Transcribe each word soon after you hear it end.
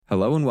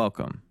Hello and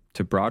welcome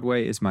to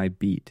Broadway is My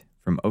Beat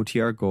from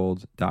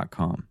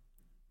OTRGold.com.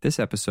 This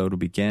episode will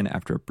begin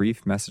after a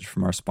brief message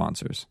from our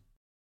sponsors.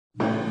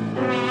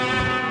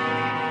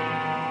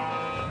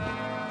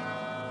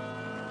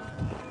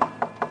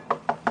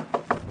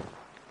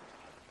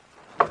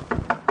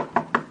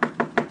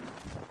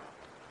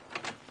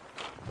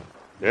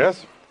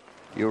 Yes?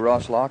 You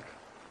Ross Locke?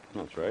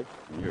 That's right.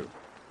 And you?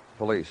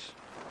 Police.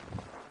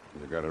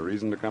 You got a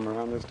reason to come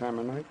around this time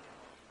of night?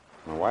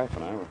 My wife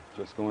and I were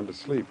just going to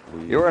sleep.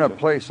 You were in a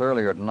place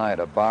earlier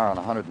tonight, a bar on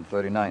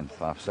 139th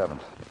off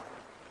 7th.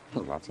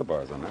 Lots of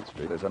bars on that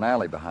street. There's an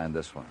alley behind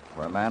this one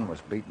where a man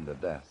was beaten to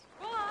death.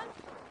 Ross,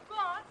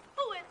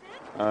 who is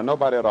it?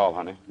 Nobody at all,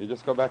 honey. You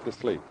just go back to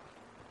sleep.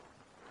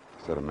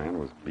 You said a man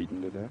was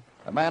beaten to death?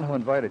 A man who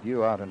invited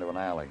you out into an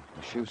alley,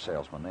 a shoe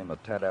salesman named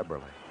Ted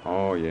Ebberly.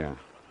 Oh, yeah.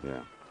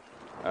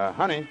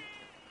 Honey,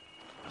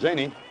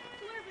 Janie. Whoever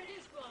it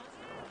is, Ross,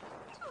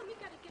 tell him you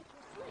gotta get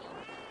some sleep.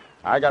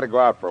 I got to go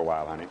out for a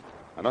while, honey.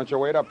 Now, don't you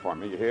wait up for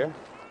me, you hear?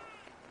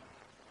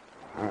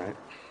 All right,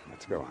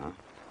 let's go, huh?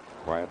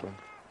 Quietly.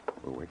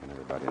 We're waking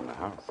everybody in the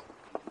house.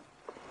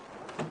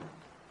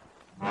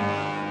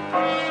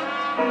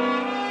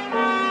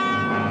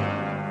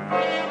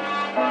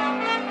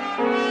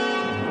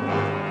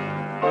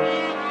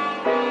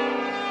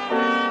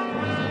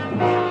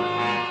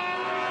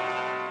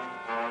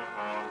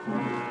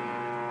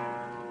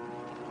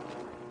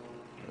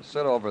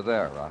 Sit over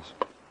there, Ross.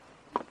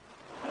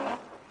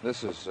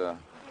 This is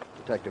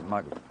Detective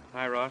Mugler.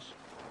 Hi, Ross.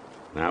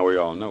 Now we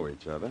all know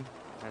each other.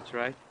 That's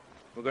right.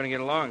 We're going to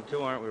get along,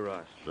 too, aren't we,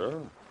 Ross?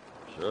 Sure.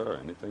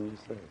 Anything you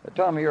say. They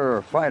tell me you're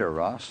a fighter,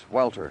 Ross.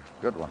 Welter.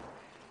 Good one.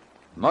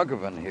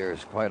 Muggervan here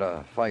is quite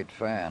a fight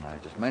fan. I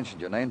just mentioned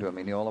your name to him.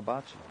 He knew all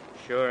about you.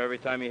 Sure, every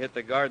time you hit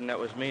the garden, that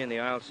was me in the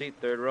aisle seat,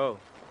 third row.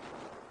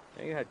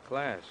 Yeah, you had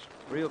class.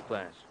 Real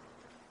class.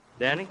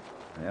 Danny?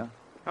 Yeah?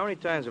 How many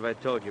times have I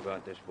told you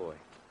about this boy?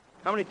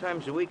 How many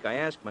times a week I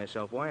ask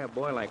myself why a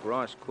boy like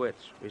Ross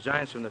quits,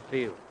 resigns from the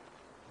field?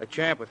 A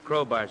champ with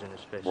crowbars in his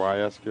fist. Why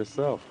ask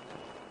yourself?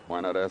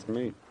 Why not ask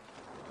me?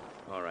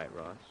 All right,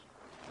 Ross.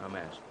 I'm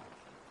asking.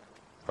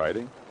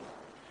 Fighting?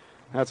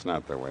 That's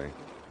not the way.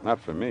 Not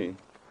for me.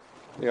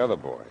 The other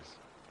boys.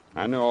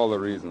 I know all the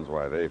reasons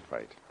why they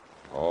fight.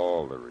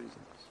 All the reasons.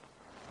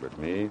 But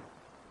me?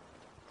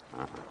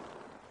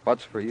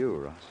 What's for you,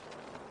 Ross?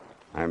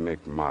 I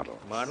make models.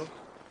 Models?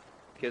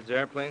 Kids'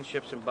 airplanes,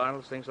 ships and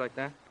bottles, things like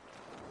that?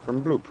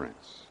 From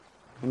blueprints,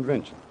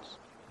 inventions,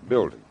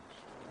 buildings,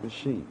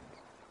 machines,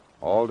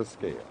 all to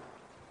scale.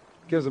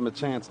 Gives them a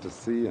chance to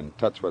see and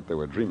touch what they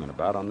were dreaming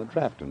about on the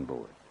drafting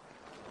board.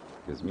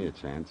 Gives me a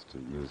chance to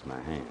use my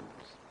hands.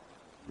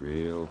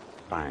 Real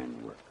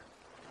fine work.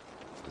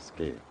 To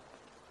scale.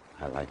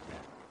 I like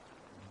that.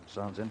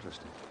 Sounds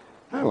interesting.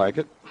 I like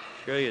it.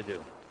 Sure you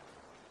do.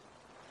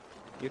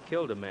 You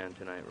killed a man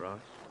tonight, Ross.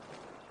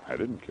 I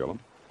didn't kill him.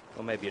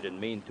 Well, maybe you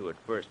didn't mean to at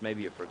first.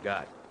 Maybe you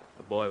forgot.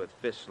 A boy with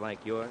fists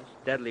like yours.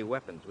 Deadly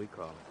weapons, we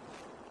call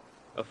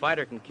it. A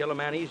fighter can kill a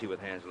man easy with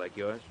hands like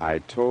yours. I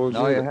told you...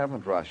 No, you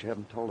haven't, Ross. You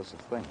haven't told us a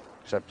thing.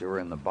 Except you were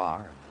in the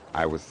bar.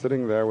 I was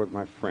sitting there with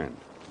my friend,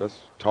 just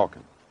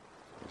talking.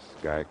 This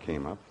guy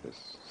came up,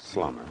 this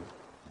slummer,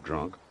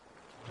 drunk,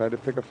 tried to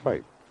pick a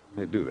fight.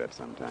 They do that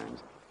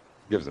sometimes.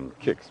 Gives them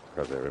kicks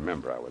because they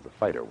remember I was a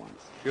fighter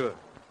once. Sure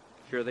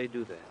they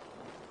do that.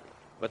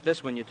 But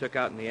this one you took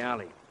out in the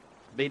alley.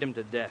 Beat him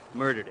to death,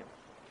 murdered him.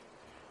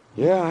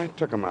 Yeah, I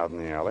took him out in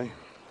the alley.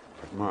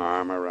 Put my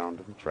arm around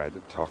him, tried to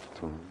talk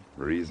to him,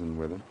 reason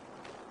with him.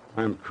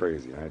 I'm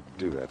crazy. I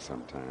do that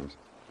sometimes.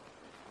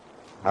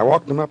 I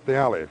walked him up the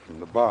alley from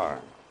the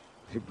bar.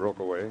 He broke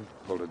away,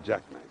 pulled a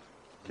jackknife,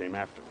 came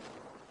after me.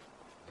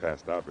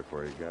 Passed out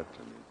before he got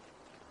to me,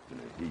 in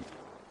a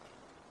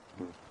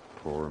heap.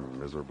 Poor,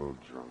 miserable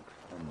drunk.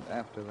 And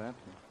after that?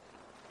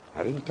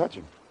 I didn't touch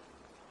him.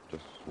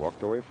 Just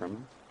walked away from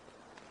him.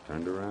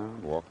 Turned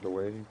around, walked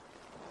away,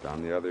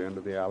 down the other end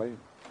of the alley,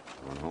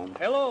 went home.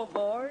 Hello,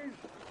 boys.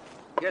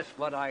 Guess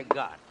what I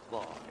got,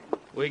 boy?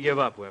 We give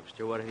up,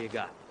 Webster. What have you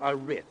got? A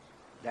writ.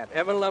 That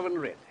ever-loving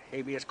writ,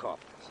 habeas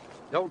corpus.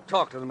 Don't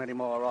talk to them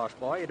anymore, Ross,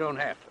 boy. You don't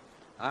have to.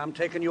 I'm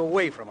taking you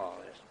away from all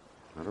this.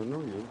 I don't know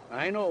you.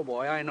 I know,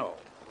 boy, I know.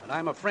 And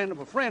I'm a friend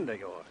of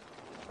yours.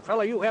 A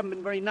fellow you haven't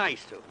been very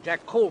nice to,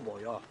 Jack Colbo,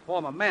 your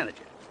former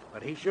manager.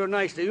 But he's sure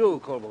nice to you,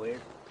 Colbo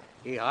is.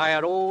 He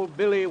hired old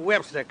Billy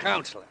Webster,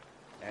 counselor.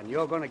 And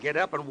you're going to get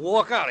up and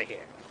walk out of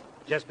here.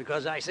 Just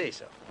because I say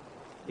so.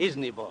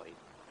 Isn't he, boy?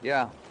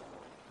 Yeah.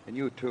 And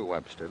you too,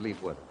 Webster.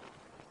 Leave with him.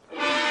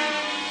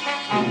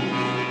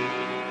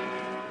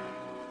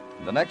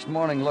 The next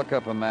morning, look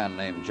up a man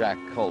named Jack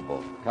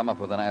Colbo. Come up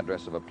with an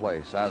address of a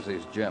place,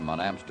 Ozzy's Gym on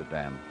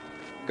Amsterdam.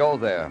 Go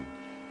there.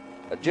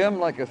 A gym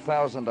like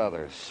 1,000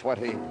 others.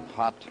 Sweaty,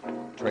 hot,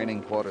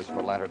 training quarters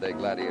for latter-day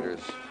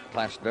gladiators,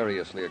 classed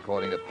variously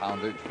according to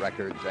poundage,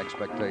 records,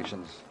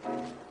 expectations.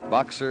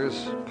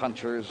 Boxers,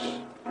 punchers,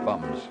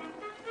 bums.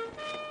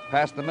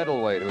 Past the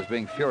middleweight who was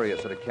being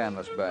furious at a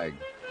canvas bag.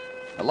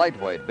 A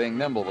lightweight being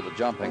nimble with a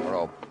jumping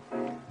rope.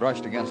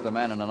 brushed against a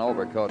man in an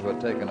overcoat who had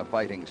taken a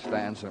fighting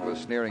stance and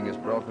was sneering his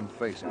broken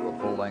face into a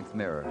full-length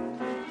mirror.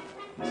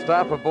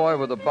 Stop a boy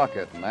with a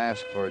bucket and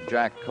ask for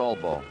Jack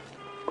Colbo.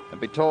 And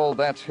be told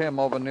that's him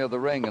over near the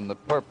ring in the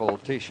purple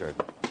T-shirt.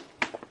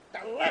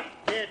 The left,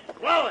 kid.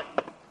 Throw it.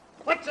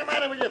 What's the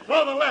matter with you?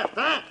 Throw the left,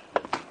 huh?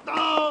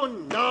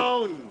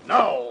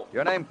 No.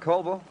 Your name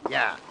Colbo?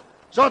 Yeah.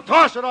 So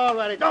toss it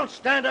already. Don't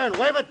stand there and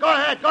wave it. Go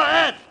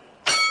ahead.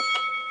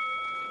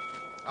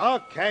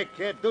 Okay,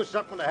 kid. Do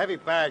something with the heavy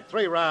bag.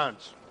 3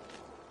 rounds.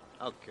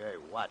 Okay,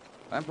 what?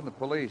 I'm from the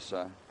police.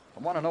 I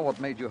want to know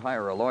what made you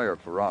hire a lawyer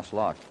for Ross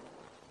Locke.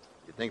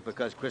 You think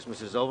because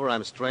Christmas is over,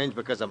 I'm strange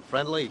because I'm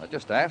friendly? I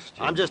just asked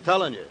you. I'm just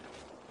telling you.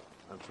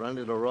 I'm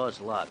friendly to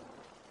Ross Locke.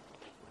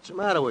 What's the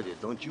matter with you?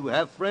 Don't you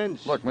have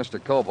friends? Look, Mr.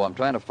 Colbo, I'm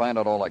trying to find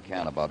out all I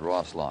can about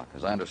Ross Locke.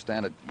 As I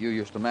understand it, you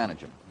used to manage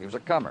him. He was a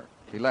comer.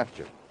 He left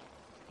you.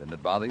 Didn't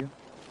it bother you?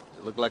 Does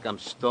it look like I'm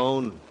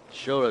stoned?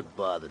 Sure it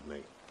bothered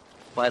me.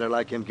 Fighter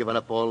like him giving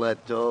up all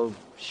that dough?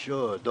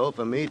 Sure, dough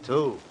for me,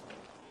 too.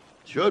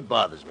 Sure it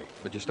bothers me.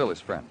 But you're still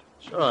his friend.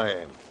 Sure I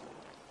am.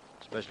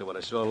 Especially what I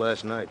saw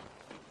last night.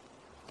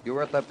 You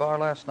were at that bar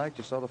last night?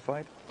 You saw the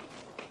fight?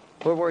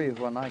 Where were you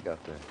when I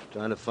got there?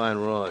 Trying to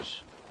find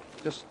Ross.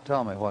 Just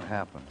tell me what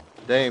happened.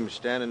 Dame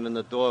standing in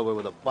the doorway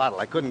with a bottle.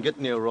 I couldn't get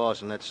near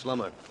Ross in that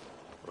slumber.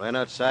 Ran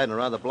outside and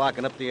around the block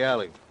and up the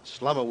alley.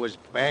 Slumber was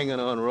banging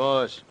on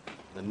Ross.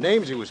 The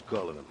names he was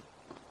calling him.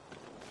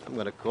 I'm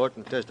going to court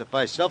and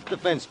testify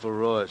self-defense for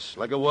Ross,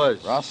 like it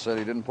was. Ross said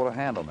he didn't put a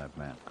hand on that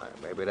man.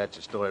 Maybe that's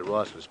a story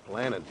Ross was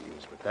planning to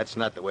use, but that's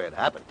not the way it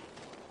happened.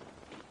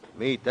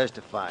 Me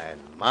testifying,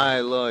 my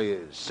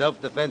lawyers,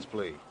 self-defense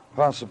plea.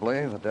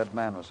 Possibly the dead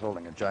man was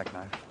holding a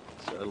jackknife.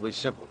 So it'll be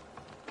simple.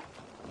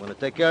 I'm going to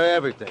take care of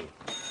everything.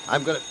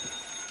 I'm going to...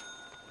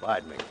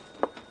 Pardon me.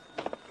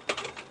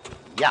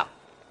 Yeah.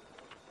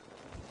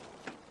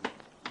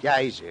 Yeah,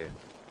 he's here.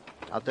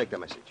 I'll take the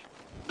message.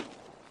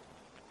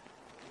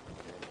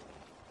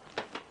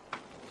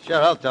 Sure,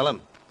 I'll tell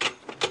him.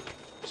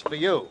 It's for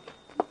you.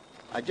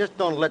 I just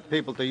don't let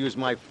people to use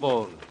my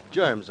phone.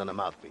 Germs on the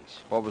mouthpiece.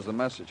 What was the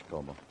message,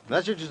 Colbo?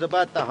 Message is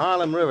about the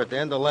Harlem River at the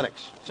end of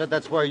Lennox. Said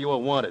that's where you were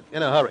wanted.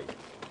 In a hurry.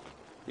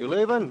 You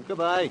leaving?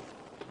 Goodbye.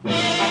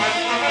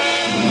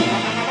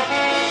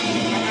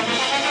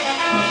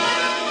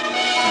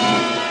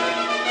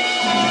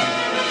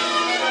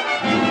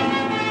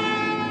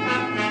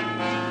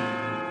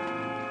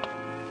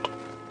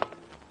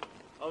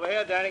 Over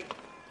here, Danny.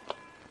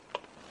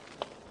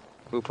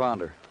 Who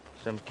found her?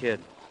 Some kid.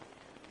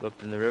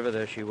 Looked in the river,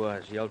 there she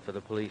was. Yelled for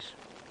the police.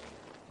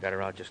 Got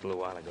her out just a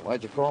little while ago.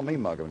 Why'd you call me,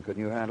 Muggavan?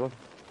 Couldn't you handle it?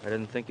 I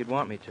didn't think you'd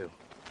want me to.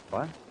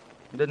 What?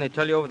 Didn't they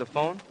tell you over the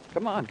phone?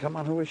 Come on.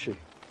 Who is she?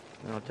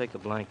 I'll take the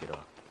blanket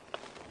off.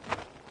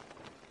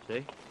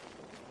 See?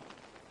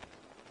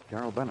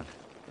 Carol Bennett.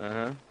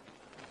 Uh-huh.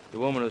 The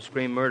woman who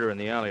screamed murder in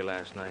the alley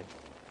last night.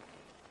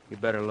 You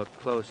better look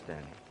close,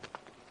 Danny.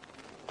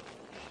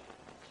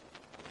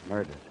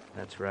 Murdered.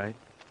 That's right.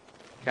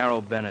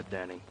 Carol Bennett,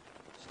 Danny.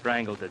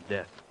 Strangled to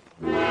death.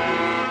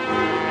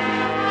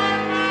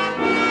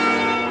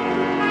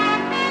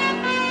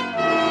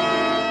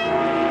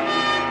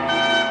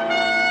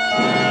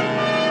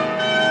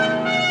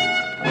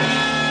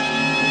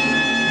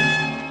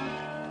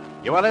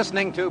 You are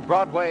listening to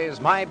Broadway's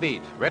My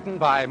Beat, written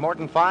by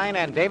Morton Fine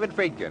and David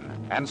Friedkin,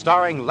 and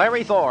starring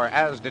Larry Thor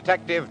as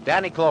Detective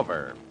Danny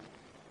Clover.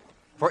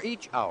 For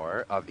each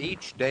hour of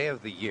each day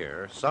of the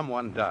year,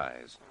 someone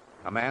dies.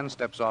 A man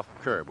steps off a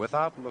curb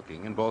without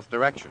looking in both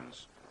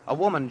directions. A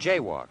woman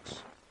jaywalks.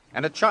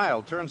 And a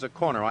child turns a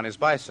corner on his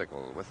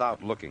bicycle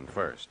without looking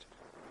first.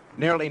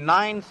 Nearly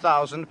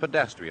 9,000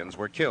 pedestrians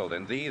were killed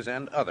in these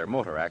and other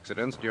motor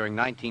accidents during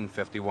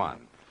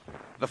 1951.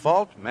 The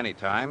fault, many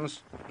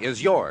times,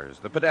 is yours,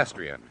 the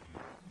pedestrian.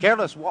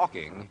 Careless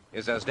walking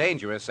is as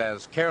dangerous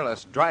as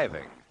careless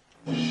driving.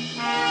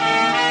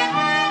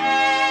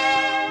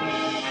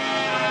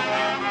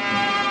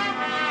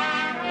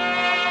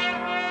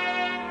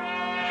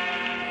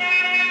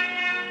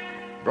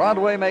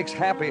 Broadway makes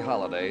happy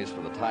holidays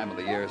for the time of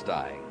the year's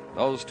dying.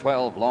 Those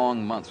 12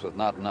 long months with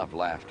not enough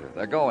laughter.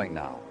 They're going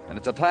now, and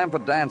it's a time for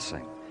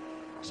dancing.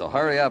 So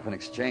hurry up and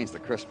exchange the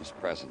Christmas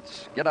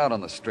presents. Get out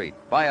on the street,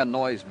 buy a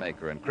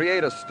noisemaker, and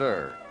create a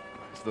stir.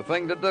 It's the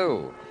thing to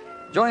do.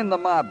 Join the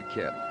mob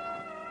kit.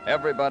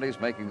 Everybody's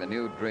making the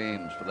new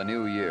dreams for the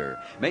new year.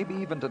 Maybe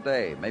even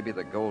today, maybe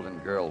the golden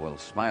girl will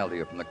smile to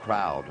you from the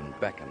crowd and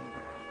beckon.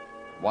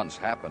 Once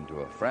happened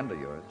to a friend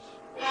of yours.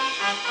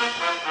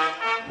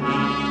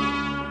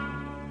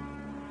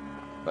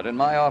 But in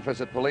my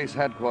office at police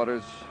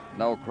headquarters,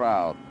 no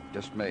crowd,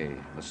 just me,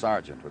 the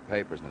sergeant with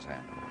papers in his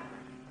hand.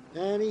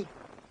 Danny?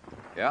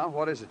 Yeah?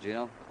 What is it,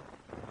 Gino?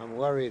 I'm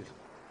worried.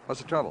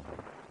 What's the trouble?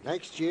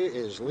 Next year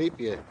is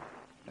leap year.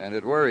 And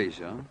it worries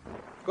you, huh?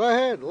 Go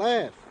ahead,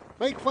 laugh.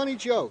 Make funny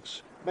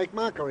jokes. Make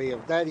mockery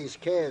of Daddy's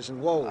cares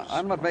and woes.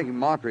 I'm not making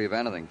mockery of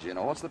anything,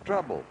 Gino. What's the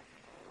trouble?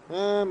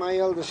 My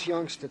eldest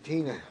youngster,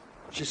 Tina.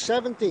 She's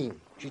 17.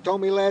 She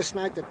told me last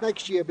night that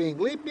next year being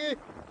leap year,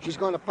 she's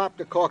going to pop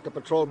the cork to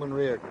Patrolman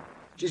Reardon.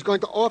 She's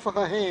going to offer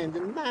her hand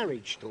in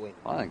marriage to him.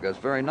 I think that's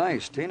very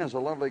nice. Tina's a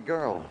lovely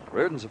girl.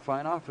 Reardon's a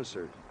fine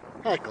officer.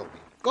 Heckle me.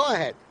 Go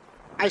ahead.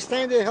 I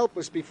stand there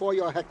helpless before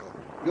your heckle.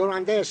 You're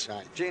on their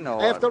side. Gino,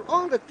 After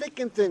all the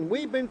thick and thin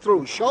we've been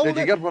through, shoulder...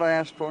 Did you get what I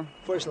asked for?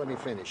 First, let me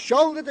finish.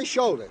 Shoulder to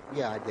shoulder.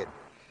 Yeah, I did.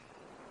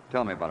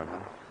 Tell me about it, huh?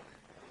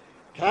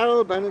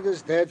 Carol Bennett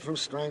is dead from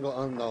strangle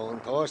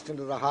unknown, tossed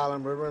into the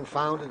Harlem River and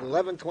found at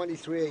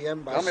 11:23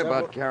 a.m. by Tell me several...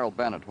 about Carol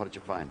Bennett. What did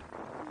you find?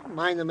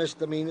 Minor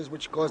misdemeanors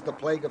which caused the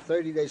plague of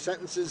 30-day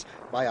sentences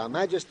by our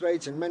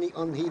magistrates and many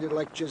unheeded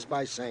lectures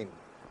by sane.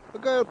 A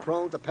girl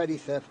prone to petty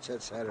thefts,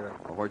 etc.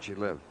 Well, where'd she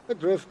live? A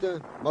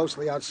drifter,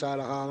 mostly outside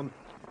of Harlem.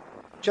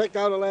 Checked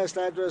out her last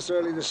address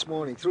early this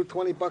morning, threw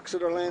 $20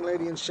 at her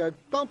landlady and said,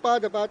 "Don't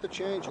bother about the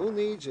change, who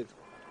needs it?"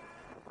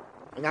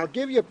 And I'll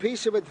give you a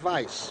piece of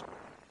advice.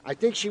 I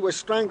think she was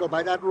strangled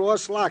by that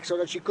Ross Locke so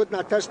that she could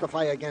not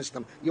testify against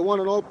him. You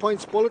want an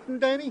all-points bulletin,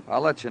 Danny?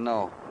 I'll let you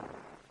know.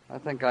 I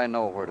think I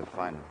know where to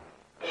find him.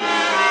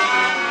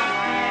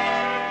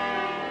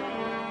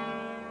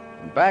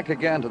 And back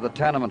again to the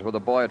tenement where the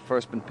boy had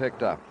first been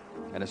picked up.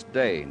 And it's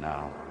day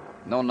now.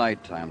 No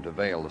nighttime to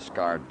veil the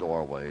scarred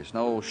doorways.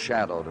 No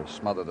shadow to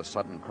smother the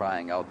sudden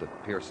crying out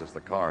that pierces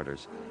the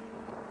corridors.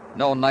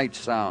 No night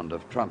sound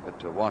of trumpet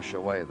to wash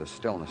away the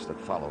stillness that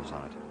follows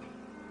on it.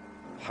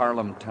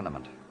 Harlem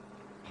tenement,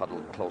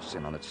 huddled close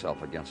in on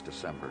itself against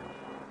December,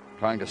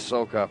 trying to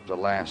soak up the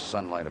last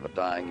sunlight of a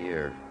dying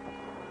year,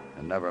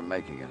 and never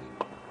making it.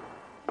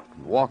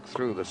 And walk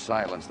through the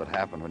silence that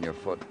happened when your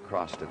foot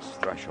crossed its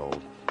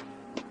threshold.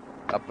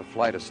 Up a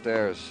flight of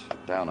stairs,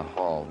 down a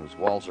hall whose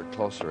walls are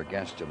closer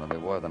against you than they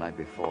were the night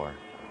before.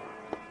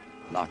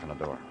 Knock on the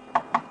door.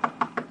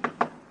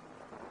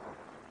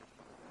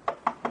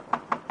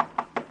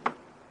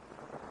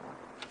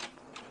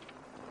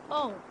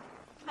 Oh,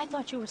 I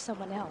thought you were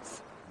someone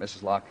else.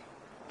 Mrs. Locke?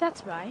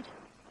 That's right.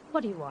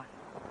 What do you want?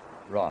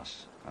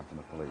 Ross. I'm from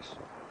the police.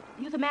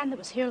 You the man that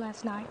was here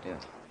last night?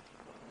 Yes.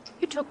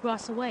 You took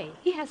Ross away.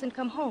 He hasn't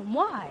come home.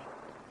 Why?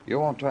 You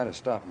won't try to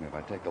stop me if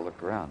I take a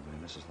look around, will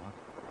you, Mrs. Locke?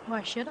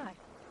 Why should I?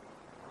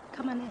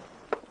 Come on in.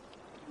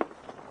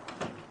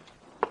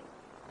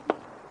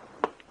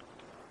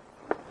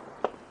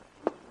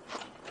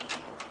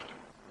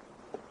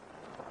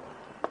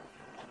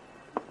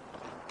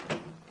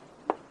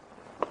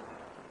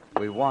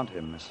 We want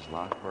him, Mrs.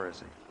 Locke. Where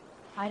is he?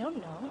 I don't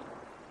know.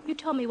 You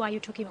told me why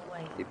you took him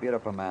away. He beat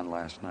up a man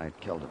last night,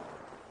 killed him.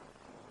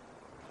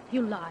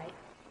 You lied.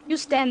 You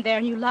stand there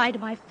and you lie to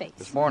my face.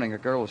 This morning, a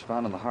girl was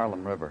found in the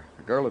Harlem River.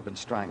 A girl who'd been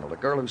strangled. A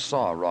girl who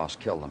saw Ross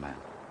kill the man.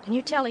 And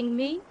you're telling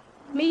me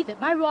that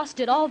my Ross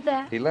did all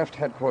that? He left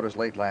headquarters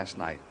late last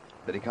night.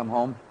 Did he come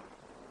home?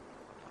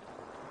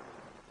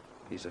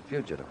 He's a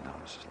fugitive now,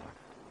 Mrs. Locke.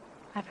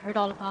 I've heard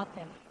all about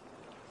them.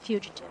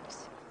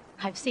 Fugitives.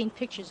 I've seen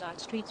pictures on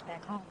streets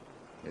back home.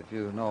 If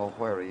you know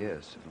where he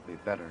is, it'll be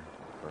better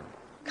for...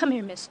 Come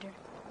here, mister.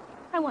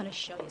 I want to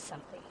show you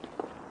something.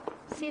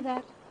 See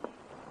that?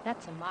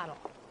 That's a model.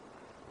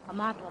 A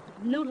model of the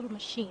new little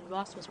machine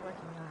Ross was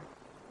working on.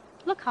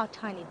 Look how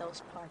tiny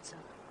those parts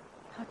are.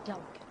 How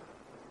delicate.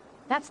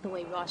 That's the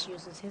way Ross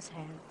uses his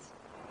hands.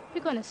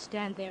 You're going to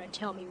stand there and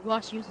tell me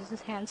Ross uses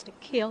his hands to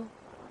kill?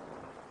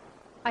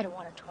 I don't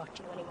want to talk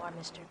to you anymore,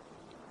 mister.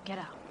 Get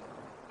out.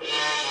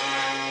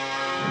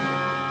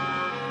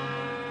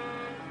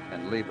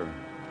 And leave her.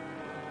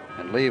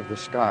 And leave the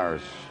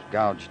scars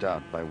gouged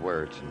out by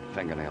words and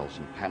fingernails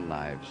and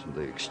penknives and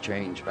the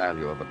exchange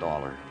value of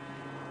 $1.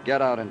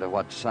 Get out into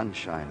what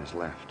sunshine is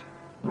left.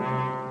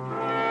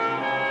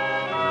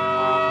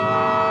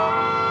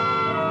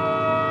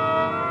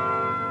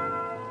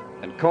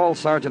 And call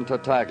Sergeant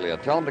Tartaglia.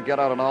 Tell him to get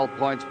out an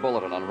all-points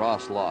bulletin on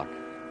Ross Locke.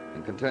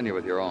 And continue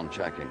with your own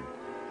checking.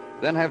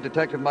 Then have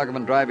Detective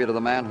Muggerman drive you to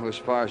the man who, as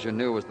far as you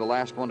knew, was the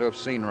last one to have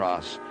seen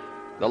Ross.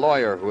 The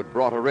lawyer who had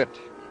brought a writ.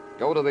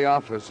 Go to the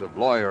office of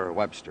Lawyer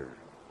Webster.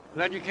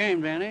 Glad you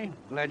came, Danny.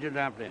 Glad you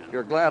dropped in. If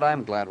you're glad,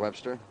 I'm glad,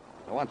 Webster.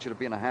 I want you to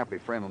be in a happy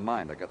frame of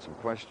mind. I got some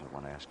questions I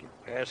want to ask you.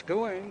 Ask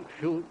away.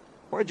 Shoot.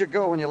 Where'd you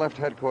go when you left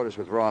headquarters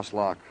with Ross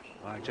Locke?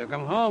 I took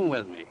him home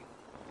with me.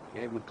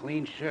 Gave him a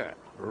clean shirt,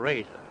 a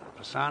razor,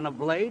 a sauna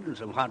blade, and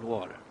some hot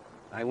water.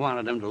 I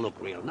wanted him to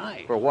look real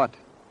nice. For what?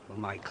 For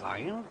my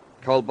client.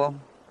 Colbo?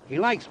 He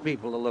likes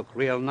people to look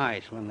real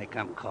nice when they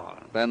come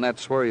calling. Then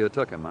that's where you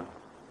took him, huh?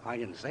 I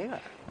didn't say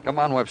that. Come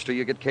on, Webster.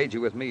 You get cagey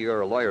with me,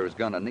 you're a lawyer who's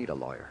gonna need a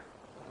lawyer.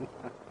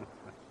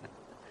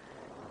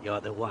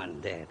 You're the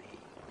one, Daddy.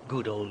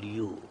 Good old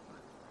you.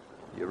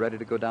 You ready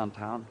to go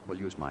downtown? We'll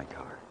use my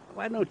car.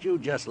 Why don't you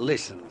just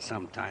listen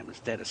sometime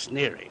instead of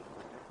sneering?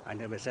 I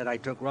never said I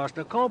took Ross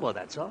to Colbo,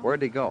 that's all.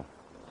 Where'd he go?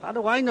 How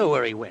do I know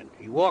where he went?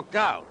 He walked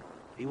out.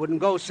 He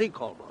wouldn't go see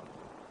Colbo.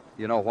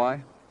 You know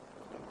why?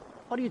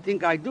 What do you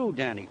think I do,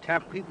 Danny?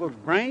 Tap people's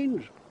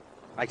brains?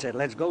 I said,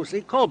 let's go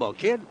see Colbo,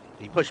 kid.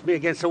 He pushed me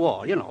against the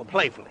wall,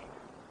 playfully.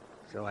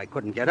 So I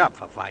couldn't get up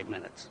for 5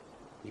 minutes.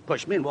 He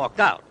pushed me and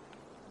walked out.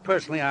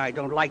 Personally, I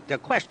don't like to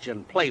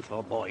question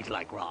playful boys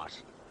like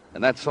Ross.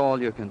 And that's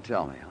all you can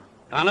tell me, huh?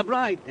 Honor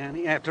bright,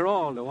 Danny. After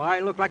all, do I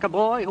look like a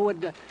boy who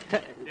would...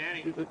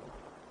 Danny.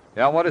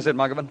 Yeah, what is it,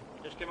 Muggavan?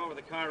 Just came over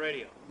the car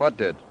radio. What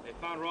did? They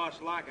found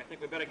Ross Locke. I think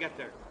we better get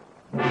there.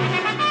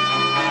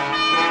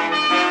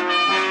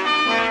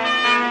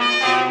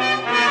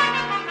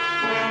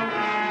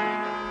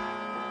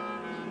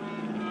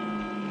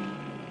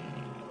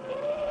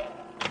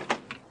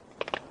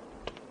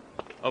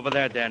 Over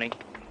there, Danny.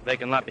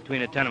 Vacant lot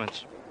between the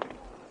tenements.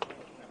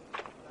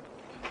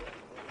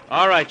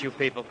 All right, you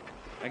people.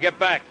 Now get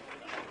back.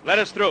 Let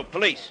us through,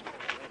 police.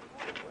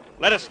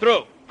 Let us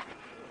through.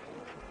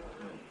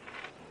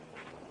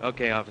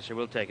 Okay, officer,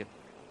 we'll take it.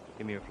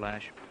 Give me your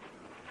flash.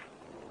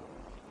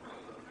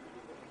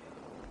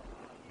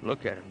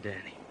 Look at him,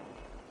 Danny.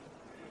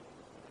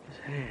 His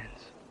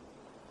hands.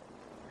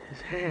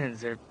 His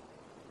hands, they're...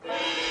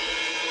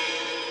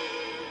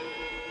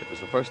 It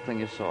was the first thing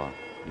you saw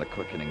in the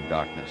quickening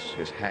darkness.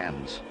 His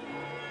hands.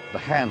 The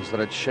hands that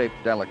had shaped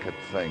delicate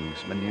things,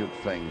 minute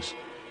things.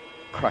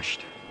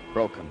 Crushed,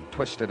 broken,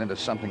 twisted into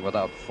something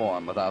without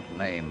form, without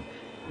name,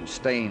 and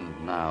stained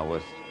now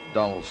with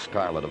dull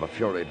scarlet of a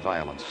furied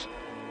violence.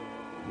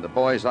 And the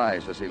boy's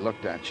eyes, as he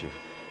looked at you,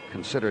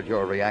 considered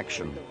your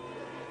reaction.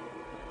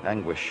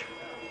 Anguish.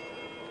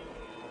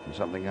 And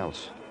something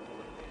else.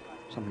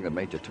 Something that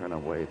made you turn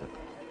away.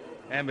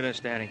 Ambulance,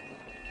 Danny.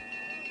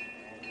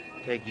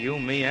 Take you,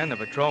 me, and the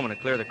patrolman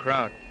to clear the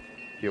crowd.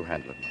 You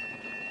handle it.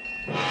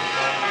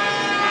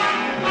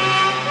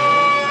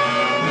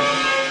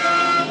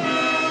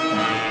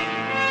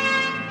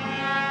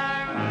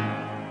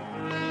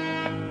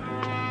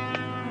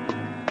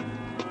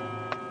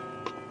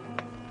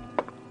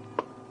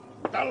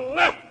 The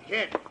left,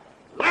 kid.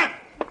 Left.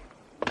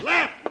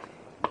 Left.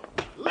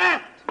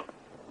 Left.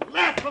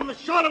 Left from the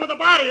shoulder of the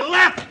body.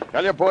 Left.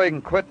 Tell your boy he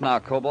can quit now,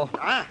 Cobo.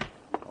 Huh?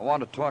 I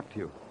want to talk to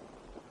you.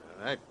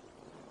 All right.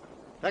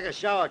 Take a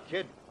shower,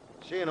 kid.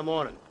 See you in the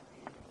morning.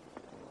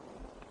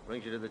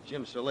 Brings you to the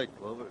gym so late,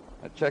 Clover.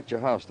 I checked your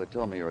house. They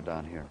told me you were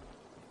down here.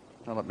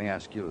 Now let me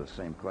ask you the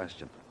same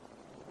question.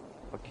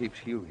 What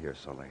keeps you here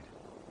so late?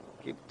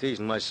 Keep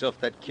teasing myself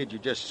that kid you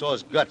just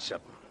saw's guts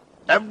up.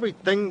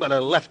 Everything but a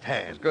left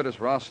hand. As good as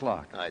Ross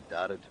Locke. I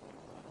doubt it.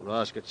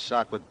 Ross gets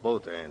socked with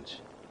both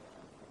hands.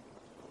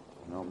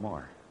 No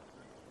more.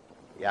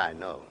 Yeah, I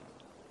know.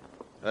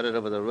 Heard it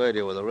over the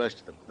radio with the rest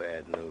of the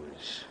bad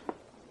news.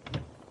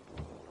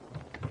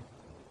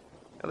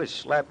 Ever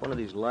slap one of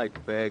these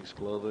light bags,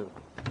 Clover?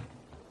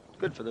 It's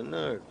good for the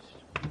nerves.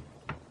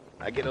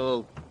 I get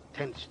all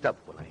tensed up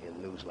when I hear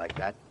news like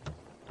that.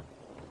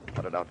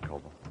 Cut it out,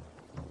 Cobo.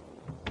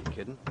 You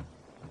kidding?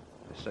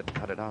 I said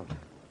cut it out.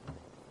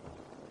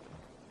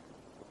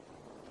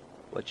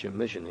 What's your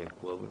mission here,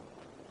 Clover?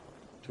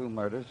 2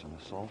 murders and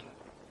assault.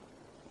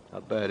 How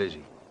bad is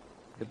he?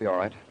 He'll be all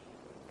right.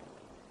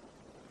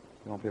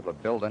 You won't be able to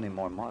build any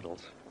more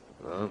models.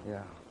 Huh?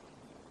 Yeah.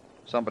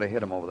 Somebody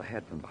hit him over the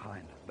head from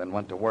behind, then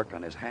went to work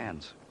on his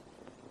hands.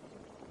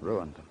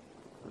 Ruined them.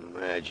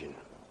 Imagine.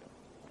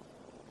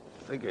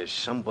 Figure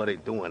somebody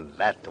doing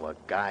that to a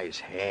guy's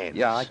hands.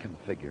 Yeah, I can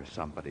figure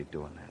somebody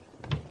doing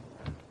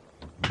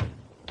that.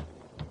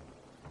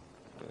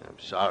 I'm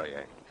sorry.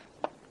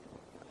 I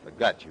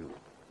forgot you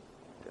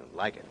didn't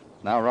like it.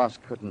 Now Ross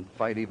couldn't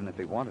fight even if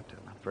he wanted to,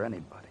 not for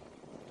anybody.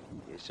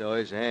 You saw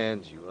his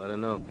hands. You ought to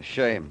know. A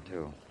shame,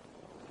 too.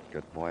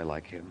 Good boy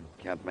like him.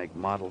 Can't make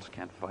models,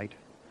 can't fight.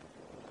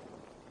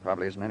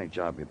 Probably isn't any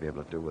job he'd be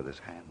able to do with his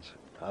hands.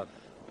 Tough.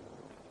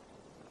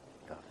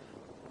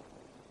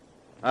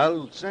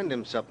 I'll send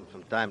him something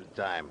from time to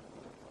time.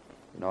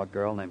 You know a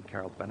girl named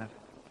Carol Bennett?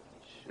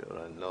 Sure,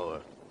 I know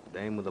her.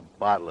 Dame with a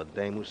bottle, a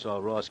dame who saw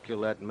Ross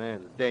kill that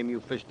man, the dame you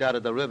fished out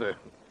of the river.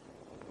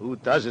 Who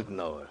doesn't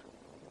know her?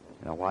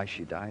 You know why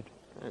she died?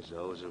 There's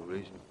always a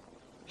reason.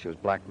 She was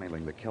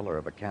blackmailing the killer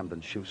of a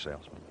Camden shoe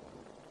salesman.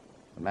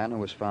 The man who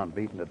was found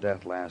beaten to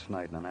death last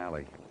night in an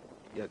alley.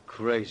 You're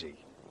crazy.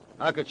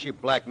 How could she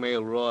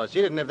blackmail Ross?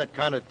 He didn't have that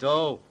kind of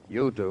dough.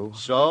 You do.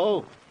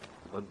 So?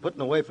 Been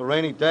putting away for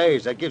rainy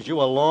days. That gives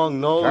you a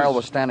long nose. Carol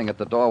was standing at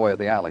the doorway of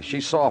the alley.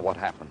 She saw what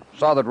happened.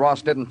 Saw that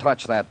Ross didn't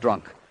touch that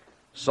drunk.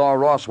 Saw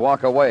Ross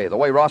walk away, the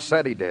way Ross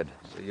said he did.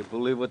 So you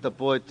believe what the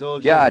boy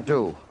told you? Yeah, I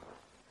do.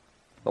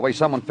 The way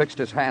someone fixed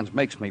his hands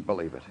makes me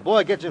believe it.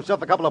 Boy gets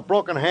himself a couple of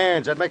broken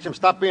hands. That makes him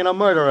stop being a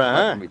murderer,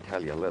 huh? Let me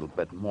tell you a little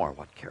bit more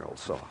what Carol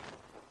saw.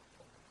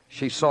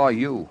 She saw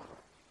you.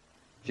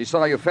 She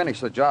saw you finish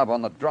the job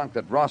on the drunk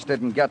that Ross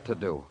didn't get to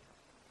do.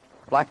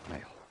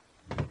 Blackmail.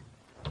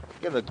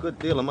 Give a good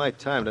deal of my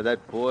time to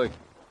that boy.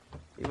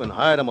 Even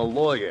hired him a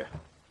lawyer.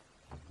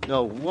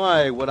 No,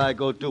 why would I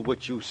go do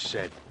what you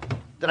said?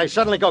 Did I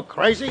suddenly go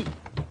crazy?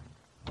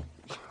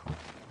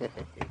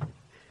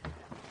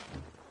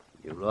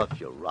 You're off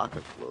your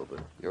rocker,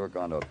 Clover. You were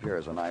going to appear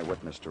as an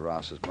eyewitness to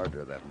Ross's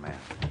murder of that man.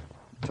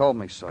 You told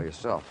me so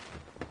yourself.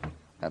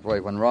 That way,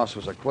 when Ross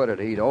was acquitted,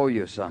 he'd owe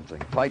you something.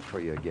 Fight for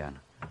you again.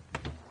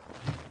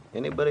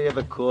 Anybody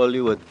ever call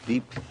you a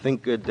deep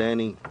thinker,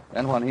 Danny?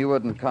 Then when he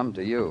wouldn't come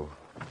to you,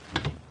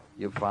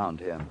 you found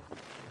him.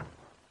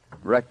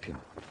 Wrecked him.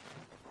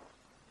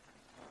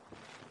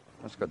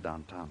 Let's go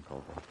downtown,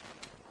 Colville.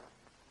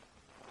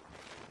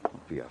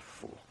 Don't be a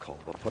fool,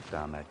 Colville. Put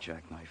down that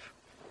jackknife.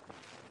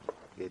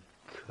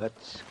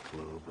 cuts,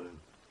 Clover.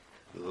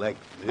 Like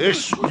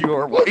this.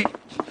 Your way.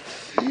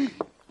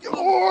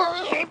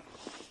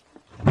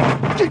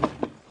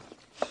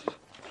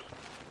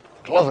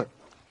 Clover.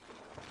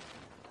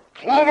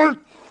 Clover.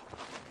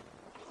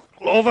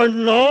 Clover,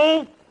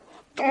 no.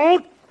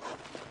 Don't.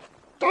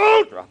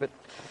 Drop it.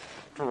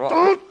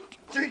 Drop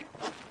it.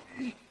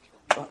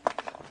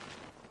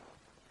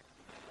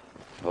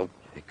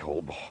 Okay,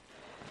 Colbo.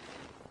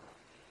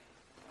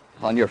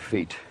 On your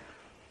feet.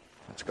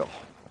 Let's go.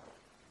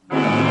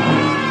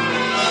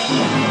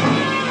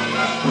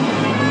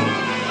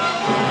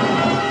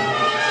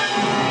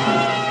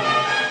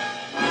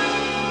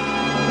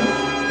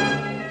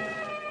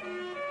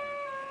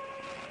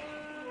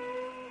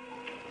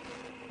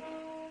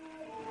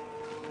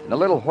 In a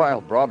little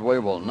while, Broadway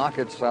will knock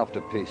itself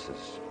to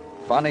pieces.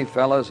 Funny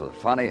fellas with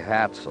funny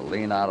hats will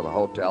lean out of the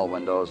hotel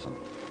windows and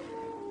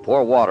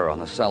pour water on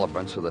the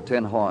celebrants with the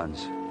tin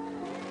horns.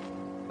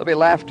 There'll be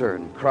laughter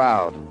and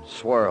crowd and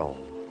swirl.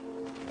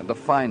 And the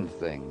fine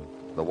thing,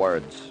 the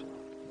words,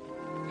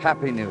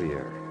 Happy New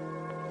Year.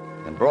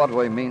 And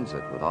Broadway means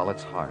it with all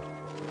its heart.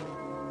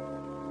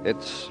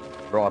 It's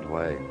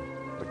Broadway,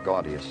 the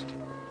gaudiest,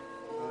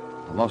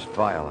 the most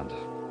violent,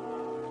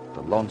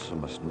 the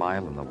lonesomest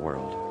mile in the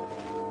world.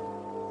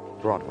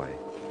 Broadway,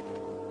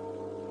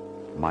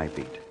 my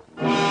beat.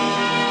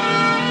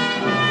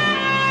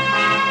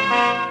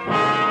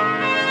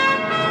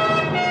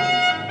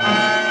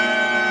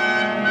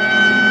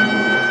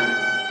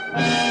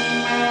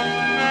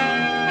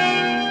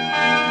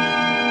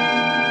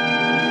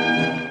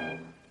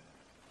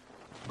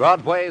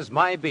 Broadway's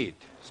My Beat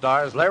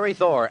stars Larry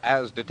Thor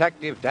as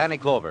Detective Danny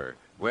Clover,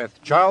 with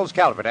Charles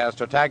Calvert as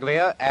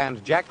Tartaglia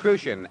and Jack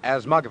Crucian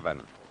as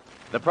Muggavan.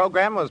 The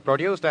program was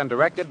produced and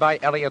directed by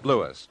Elliott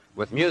Lewis,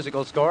 with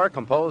musical score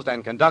composed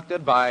and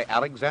conducted by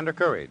Alexander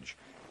Courage.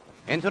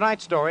 In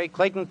tonight's story,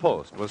 Clayton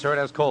Post was heard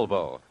as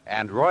Colbo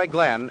and Roy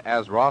Glenn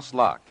as Ross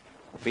Locke.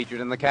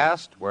 Featured in the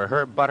cast were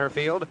Herb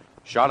Butterfield,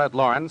 Charlotte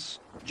Lawrence,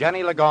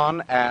 Jenny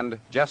Lagon, and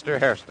Jester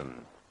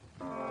Hairston.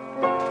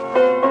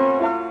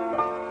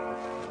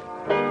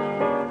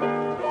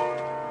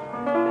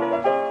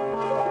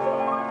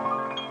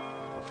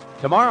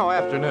 Tomorrow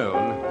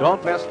afternoon,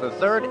 don't miss the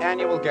third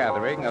annual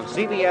gathering of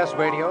CBS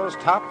Radio's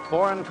top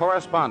foreign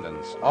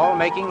correspondents, all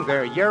making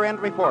their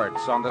year-end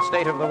reports on the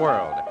state of the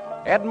world.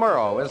 Ed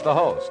Murrow is the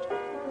host.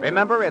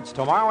 Remember, it's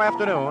tomorrow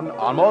afternoon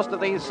on most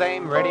of these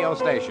same radio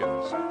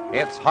stations.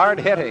 It's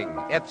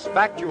hard-hitting, it's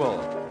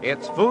factual,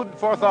 it's food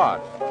for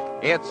thought,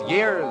 it's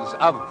years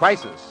of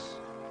crisis.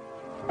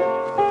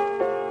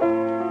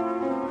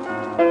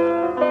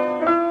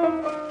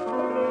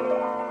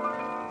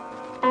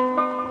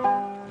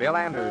 Bill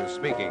Anders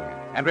speaking.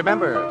 And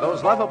remember,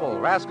 those lovable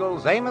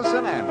rascals Amos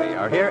and Andy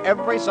are here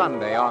every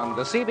Sunday on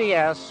the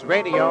CBS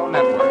Radio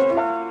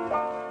Network.